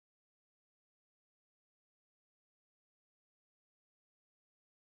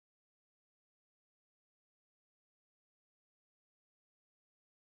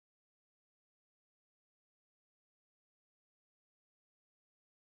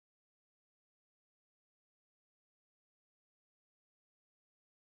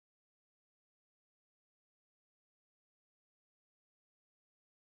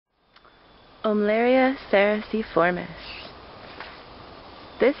Oemleria cerasiformis.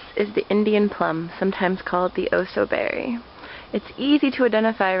 This is the Indian plum, sometimes called the oso berry. It's easy to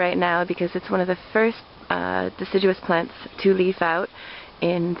identify right now because it's one of the first deciduous plants to leaf out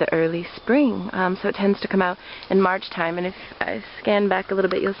in the early spring. So it tends to come out in March time, and if I scan back a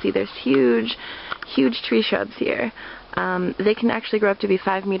little bit, you'll see there's huge tree shrubs here. They can actually grow up to be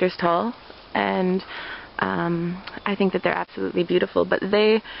 5 meters tall, and I think that they're absolutely beautiful, but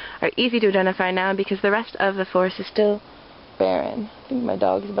they are easy to identify now because the rest of the forest is still barren. I think my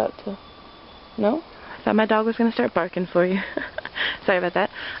dog's about to... No? I thought my dog was going to start barking for you. Sorry about that.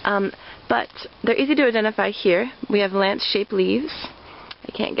 But they're easy to identify here. We have lance-shaped leaves.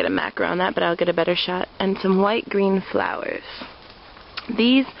 I can't get a macro on that, but I'll get a better shot. And some white-green flowers.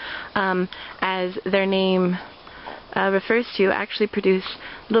 These, as their name refers to, actually produce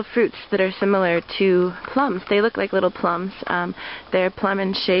little fruits that are similar to plums. They look like little plums. They're plum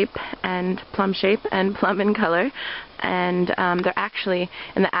in shape and plum in color, and they're actually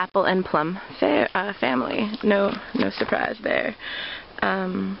in the apple and plum family. No surprise there.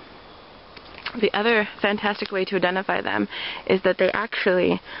 The other fantastic way to identify them is that they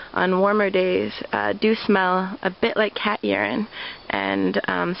actually, on warmer days, do smell a bit like cat urine. And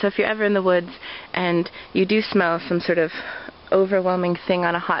so if you're ever in the woods and you do smell some sort of overwhelming thing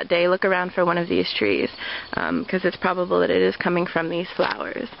on a hot day, look around for one of these trees, because it's probable that it is coming from these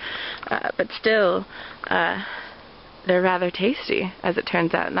flowers. But still, they're rather tasty, as it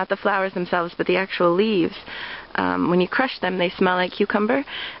turns out. Not the flowers themselves, but the actual leaves. When you crush them, they smell like cucumber,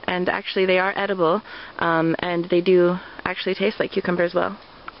 and actually they are edible, and they do actually taste like cucumber as well.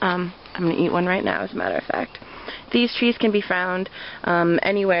 I'm going to eat one right now, as a matter of fact. These trees can be found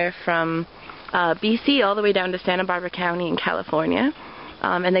anywhere from BC all the way down to Santa Barbara County in California,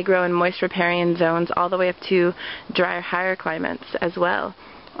 and they grow in moist riparian zones all the way up to drier, higher climates as well.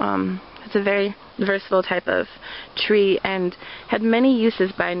 It's a very versatile type of tree and had many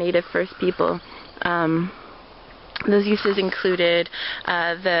uses by native First People. Those uses included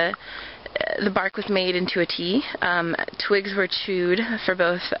the bark was made into a tea, twigs were chewed for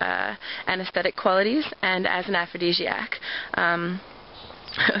both anesthetic qualities and as an aphrodisiac,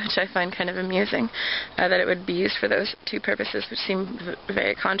 which I find kind of amusing, that it would be used for those two purposes, which seem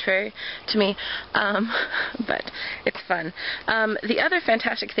very contrary to me, but it's fun. The other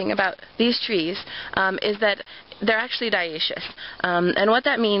fantastic thing about these trees is that they're actually dioecious, and what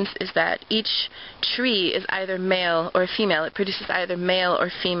that means is that each tree is either male or female. It produces either male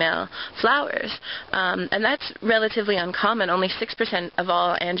or female flowers, and that's relatively uncommon. Only 6% of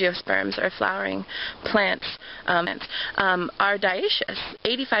all angiosperms, or flowering plants, are dioecious.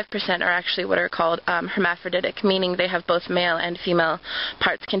 85% are actually what are called hermaphroditic, meaning they have both male and female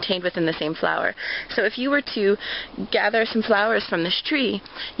parts contained within the same flower. So if you were to gather some flowers from this tree,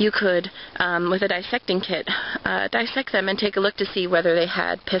 you could, with a dissecting kit, dissect them and take a look to see whether they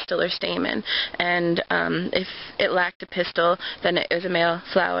had pistil or stamen. And if it lacked a pistil, then it is a male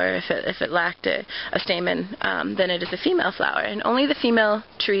flower. If it lacked a stamen, then it is a female flower. And only the female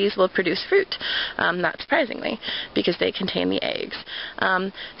trees will produce fruit, not surprisingly, because they contain the eggs.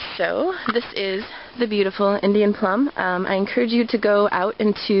 So this is the beautiful Indian plum. I encourage you to go out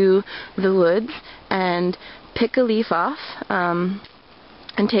into the woods and pick a leaf off,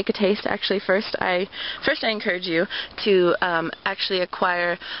 and take a taste. Actually, first I encourage you to actually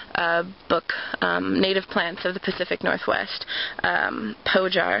acquire a book, Native Plants of the Pacific Northwest.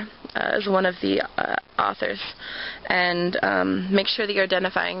 Pojar is one of the authors, and make sure that you're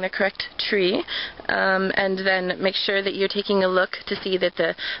identifying the correct tree, and then make sure that you're taking a look to see that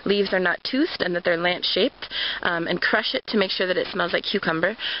the leaves are not toothed and that they're lance-shaped, and crush it to make sure that it smells like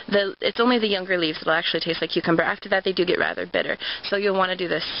cucumber. It's only the younger leaves that will actually taste like cucumber. After that, they do get rather bitter, so you'll want to do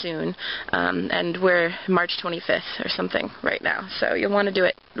this soon, and we're March 25th or something right now, so you'll want to do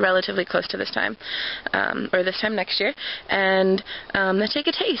it relatively close to this time, or this time next year, and take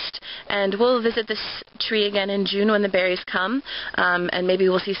a taste. And we'll visit this tree again in June when the berries come, and maybe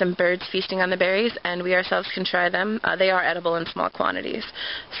we'll see some birds feasting on the berries, and we ourselves can try them. They are edible in small quantities,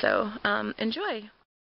 so enjoy.